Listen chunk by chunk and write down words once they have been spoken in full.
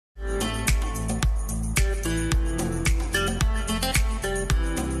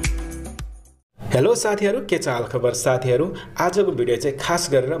Hello साथीहरु, के छ हाल खबर साथीहरु। आजको भिडियो चाहिँ खास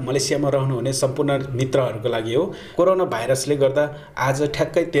गरेर मलेसियामा रहनुहुने सम्पूर्ण मित्रहरुको लागि हो। कोरोना भाइरसले गर्दा आज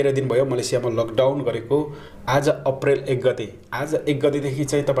ठ्याक्कै 13 दिन भयो मलेसियामा लकडाउन गरेको। आज अप्रिल 1 गते। आज 1 गतेदेखि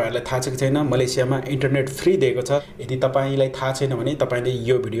चाहिँ तपाईहरुलाई थाहा छ कि छैन, मलेसियामा इन्टरनेट फ्री दिएको छ। यदि तपाईलाई थाहा छैन भने तपाईले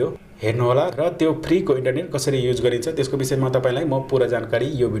यो भिडियो हेर्नु होला र त्यो फ्रीको इन्टरनेट कसरी युज गरिन्छ त्यसको विषयमा तपाईलाई म पूरा जानकारी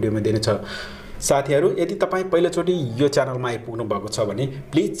यो भिडियोमा दिनेछु। साथीहरु, यदि तपाई पहिलोचोटी यो च्यानलमा आइपुग्नु भएको छ भने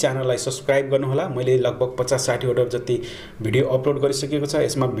प्लिज च्यानललाई सब्स्क्राइब गर्नुहोला। मैले लगभग 50-60 वटा जति भिडियो अपलोड गरिसकेको छ।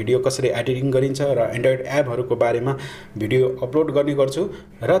 यसमा भिडियो कसरी एडिटिङ गरिन्छ र एन्ड्रोइड एपहरुको बारेमा भिडियो अपलोड गर्ने गर्छु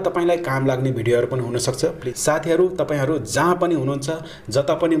र तपाईलाई काम लाग्ने भिडियोहरु पनि हुन सक्छ। प्लिज साथीहरु, तपाईहरु जहाँ पनि हुनुहुन्छ,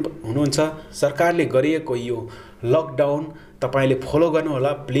 जता पनि हुनुहुन्छ, सरकारले गरिएको यो लकडाउन तपाईले फलो गर्नु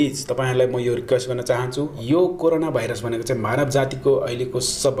होला। प्लिज तपाईहरुलाई म यो रिक्वेस्ट गर्न चाहन्छु। यो कोरोना भाइरस भनेको चाहिँ मानव जातिको अहिलेको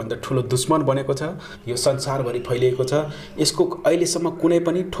सबभन्दा ठूलो दुश्मन बनेको छ। यो संसारभरि फैलिएको छ। यसको अहिलेसम्म कुनै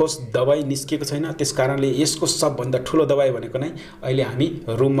पनि ठोस दबाई निस्केको छैन। त्यसकारणले यसको सबभन्दा ठूलो दबाई भनेको नै अहिले हामी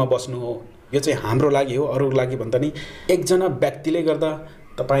रुममा बस्नु हो। यो चाहिँ हाम्रो लागि हो, अरूको लागि भन्दा नि। एकजना व्यक्तिले गर्दा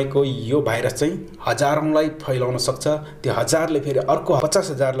तपाईको यो भाइरस चाहिँ हजारौंलाई फैलाउन सक्छ। त्यो हजारले फेरि अर्को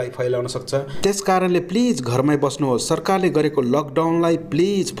 50,000लाई फैलाउन सक्छ। त्यसकारणले प्लिज घरमै बस्नुहोस्। सरकारले गरेको लकडाउनलाई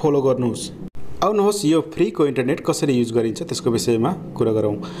प्लिज फलो गर्नुहोस्। आउनुहोस् यो फ्रीको इन्टरनेट कसरी युज गरिन्छ त्यसको विषयमा कुरा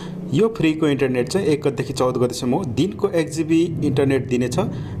गरौँ। यो फ्रीको इन्टरनेट चाहिँ 1 गतेदेखि 14 गतेसम्म हो। दिनको 1 GB इन्टरनेट दिनेछ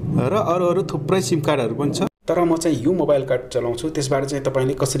र अरू थुप्रै सिम कार्डहरु पनि छ। तर म चाहिँ यो मोबाइल कार्ड चलाउँछु। त्यसबाट चाहिँ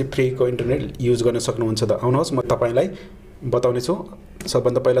तपाईले कसरी फ्रीको इन्टरनेट युज गर्न सक्नुहुन्छ त आउनुहोस् म तपाईलाई बताउने छु।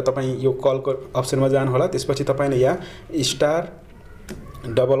 सबभन्दा पहिला तपाई यो कलको अप्सनमा जानु होला। त्यसपछि तपाईले यहाँ *11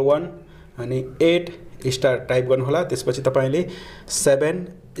 अनि 8* टाइप गर्नु होला। त्यसपछि तपाईले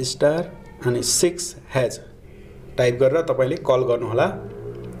 7* अनि 6# टाइप गरेर तपाईले कल गर्नु होला।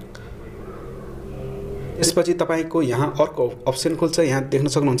 त्यसपछि तपाईको यहाँ अर्को अप्सन खुल्छ। यहाँ देख्न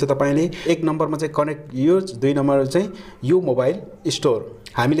सक्नुहुन्छ तपाईले 1 नम्बरमा चाहिँ कनेक्ट युज, 2 नम्बर चाहिँ यो मोबाइल स्टोर।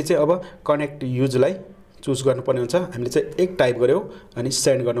 हामीले चाहिँ अब कनेक्ट युजलाई चुज गर्नुपर्ने हुन्छ। हामीले चाहिँ 1 टाइप गर्यौ अनि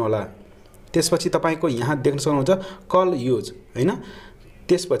सेन्ड गर्नु होला। त्यसपछि तपाईको यहाँ देख्न सक्नुहुन्छ कल युज हैन।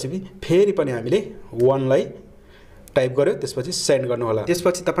 त्यसपछि फेरि पनि हामीले 1 लाई टाइप गर्यो। त्यसपछि सेन्ड गर्नु होला।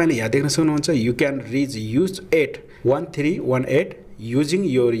 त्यसपछि तपाईले यहाँ देख्न सक्नुहुन्छ you can rich use 81318 using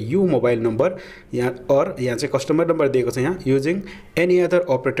your you mobile number. यहाँ चाहिँ कस्टमर नम्बर दिएको छ। यहाँ using any other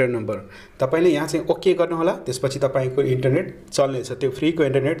operator number. तपाईले यहाँ चाहिँ ओके गर्नु होला। त्यसपछि तपाईको इन्टरनेट चल्नेछ। त्यो फ्रीको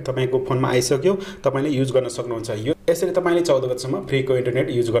इन्टरनेट तपाईको फोनमा आइसक्यो। तपाईले युज गर्न सक्नुहुन्छ। यो यसरी तपाईले 14 गतेसम्म फ्रीको इन्टरनेट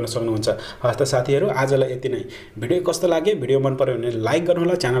युज गर्न सक्नुहुन्छ। हस्त साथीहरु, आजलाई यति नै। भिडियो कस्तो लाग्यो? भिडियो मन पर्यो भने लाइक गर्नु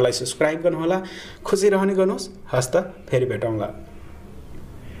होला, च्यानललाई सब्स्क्राइब गर्नु होला। खुसी रहने गर्नुहोस्। हस्त फेरि भेटौँला।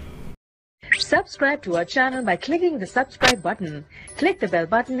 Subscribe to our channel by clicking the subscribe button. Click the bell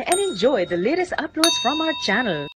button and enjoy the latest uploads from our channel.